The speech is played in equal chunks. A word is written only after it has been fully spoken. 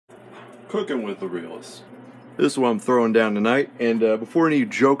Cooking with the realist. This is what I'm throwing down tonight, and before any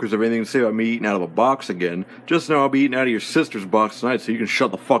jokers have anything to say about me eating out of a box again, just know I'll be eating out of your sister's box tonight, so you can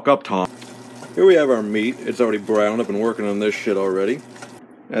shut the fuck up, Tom. Here we have our meat. It's already browned. I've been working on this shit already.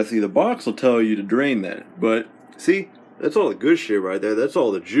 Now see, the box will tell you to drain that, but see, that's all the good shit right there. That's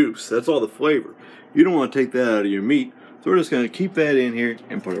all the juice. That's all the flavor. You don't want to take that out of your meat, so we're just going to keep that in here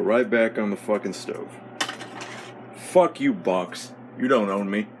and put it right back on the fucking stove. Fuck you, box. You don't own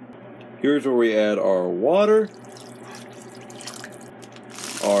me. Here's where we add our water,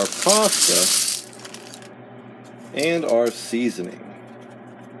 our pasta, and our seasoning.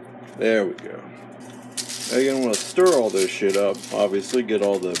 There we go. Now you're gonna want to stir all this shit up. Obviously, get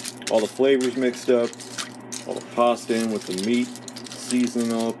all the flavors mixed up, all the pasta in with the meat,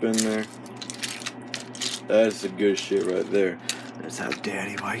 seasoning all up in there. That's the good shit right there. That's how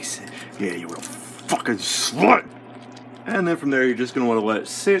Daddy likes it. Yeah, you little fucking slut. And then from there, you're just going to want to let it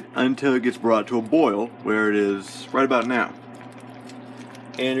sit until it gets brought to a boil, where it is right about now.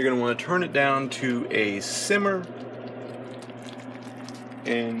 And you're going to want to turn it down to a simmer.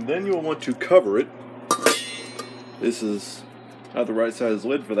 And then you'll want to cover it. This is not the right size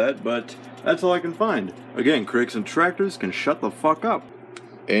lid for that, but that's all I can find. Again, critics and detractors can shut the fuck up.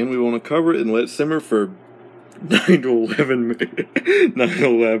 And we want to cover it and let it simmer for 9 to 11 minutes. 9 to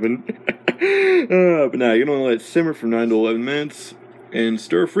 11. But now, you're going to let it simmer for 9 to 11 minutes and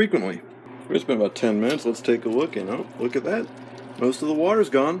stir frequently. It's been about 10 minutes. Let's take a look, and oh, look at that. Most of the water's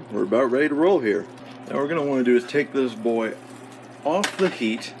gone. We're about ready to roll here. Now, what we're going to want to do is take this boy off the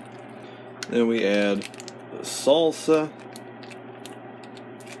heat. Then we add the salsa.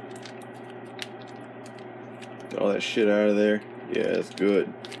 Get all that shit out of there. Yeah, it's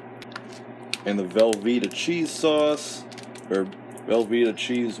good. And the Velveeta cheese sauce, or Velveeta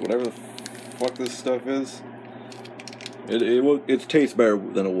cheese, whatever the fuck this stuff is. It tastes better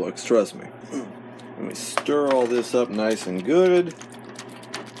than it looks, trust me. Let me stir all this up nice and good.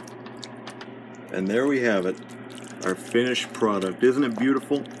 And there we have it, our finished product. Isn't it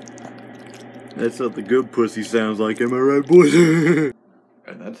beautiful? That's what the good pussy sounds like, am I right, boys? And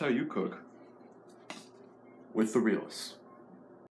that's how you cook with the realists.